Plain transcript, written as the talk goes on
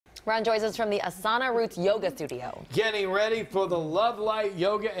Ron joins us from the Asana Roots Yoga Studio. Getting ready for the Lovelight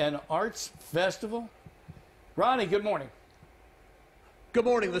Yoga and Arts Festival. Ronnie, good morning. Good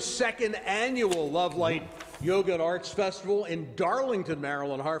morning. The second annual Lovelight Yoga and Arts Festival in Darlington,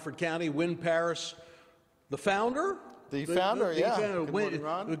 Maryland, Harford County. Wynn Paris, the founder. The founder, yeah. Good morning,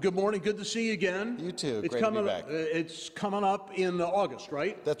 Ron. Good morning. Good to see you again. You too. It's Great to be back. It's coming up in August,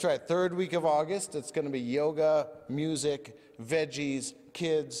 right? That's right. Third week of August. It's going to be yoga, music, veggies,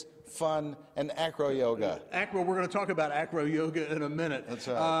 kids, fun, and acro yoga. We're going to talk about acro yoga in a minute. That's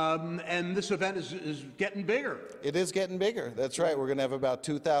right. And this event is getting bigger. It is getting bigger. That's right. We're going to have about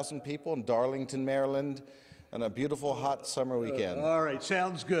 2,000 people in Darlington, Maryland, on a beautiful hot summer weekend. All right,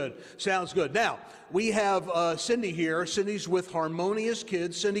 sounds good. Sounds good. Now, we have Cindy here. Cindy's with Harmonious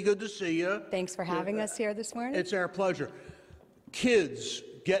Kids. Cindy, good to see you. Thanks for having us here this morning. It's our pleasure. Kids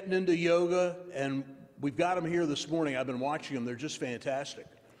getting into yoga, and we've got them here this morning. I've been watching them. They're just fantastic.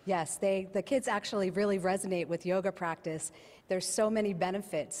 Yes, the kids actually really resonate with yoga practice. There's so many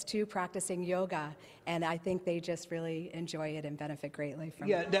benefits to practicing yoga, and I think they just really enjoy it and benefit greatly from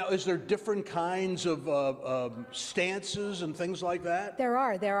it. Now, is there different kinds of stances and things like that? There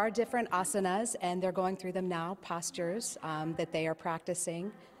are different asanas, and they're going through them now, postures that they are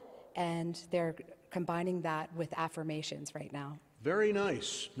practicing, and they're combining that with affirmations right now. Very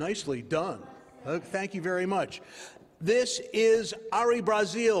nice. Nicely done. Thank you very much. This is Ari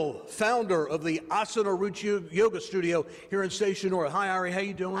Brazil, founder of the Asana Roots Yoga Studio here in Station North. Hi, Ari. How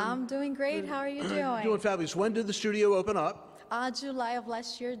you doing? I'm doing great. How are you doing? Doing fabulous. When did the studio open up? July of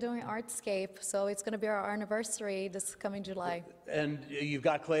last year doing Artscape, so it's going to be our anniversary this coming July. And you've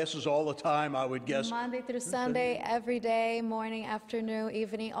got classes all the time, I would guess. Monday through Sunday, every day, morning, afternoon,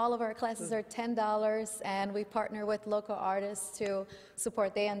 evening. All of our classes are $10, and we partner with local artists to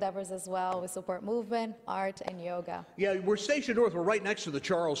support their endeavors as well. We support movement, art, and yoga. Yeah, we're Station North. We're right next to the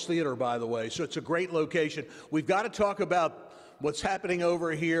Charles Theater, by the way, so it's a great location. We've got to talk about what's happening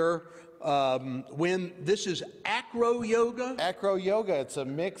over here. When this is acro yoga? Acro yoga, it's a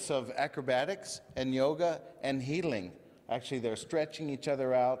mix of acrobatics and yoga and healing. Actually, they're stretching each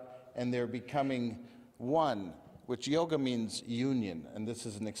other out and they're becoming one, which yoga means union, and this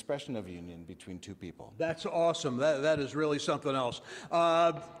is an expression of union between two people. That's awesome. That is really something else.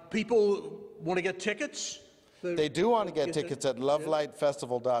 People want to get tickets? They do want to get tickets at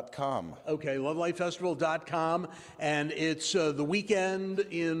lovelightfestival.com. Okay, lovelightfestival.com, and it's the weekend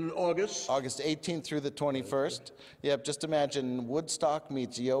in August. August 18th through the 21st. Yep, just imagine Woodstock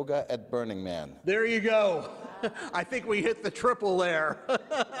meets yoga at Burning Man. There you go. I think we hit the triple there.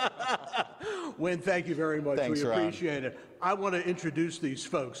 Wynn, thank you very much. Thanks, we Ron. appreciate it. I want to introduce these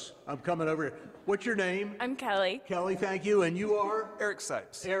folks. I'm coming over here. What's your name? I'm Kelly. Kelly, thank you. And you are? Eric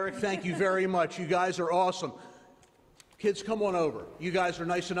Sipes. Eric, thank you very much. You guys are awesome. Kids, come on over. You guys are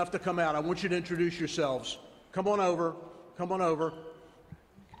nice enough to come out. I want you to introduce yourselves. Come on over. Come on over.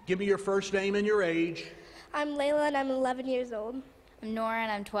 Give me your first name and your age. I'm Layla, and I'm 11 years old. I'm Nora,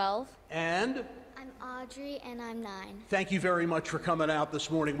 and I'm 12. And? I'm Audrey, and I'm 9. Thank you very much for coming out this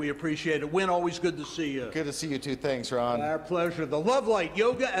morning. We appreciate it. Wynn, always good to see you. Good to see you too. Thanks, Ron. Our pleasure. The Lovelight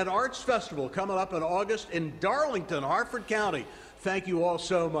Yoga and Arts Festival coming up in August in Darlington, Harford County. Thank you all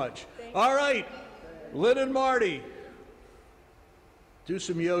so much. All right, Lynn and Marty, do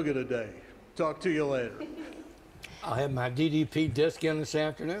some yoga today. Talk to you later. I'll have my DDP disc in this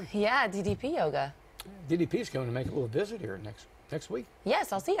afternoon. Yeah, DDP yoga. DDP's coming to make a little visit here next week.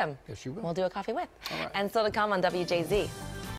 Yes, I'll see him. Yes, you will. We'll do a coffee with. All right. And still to come on WJZ.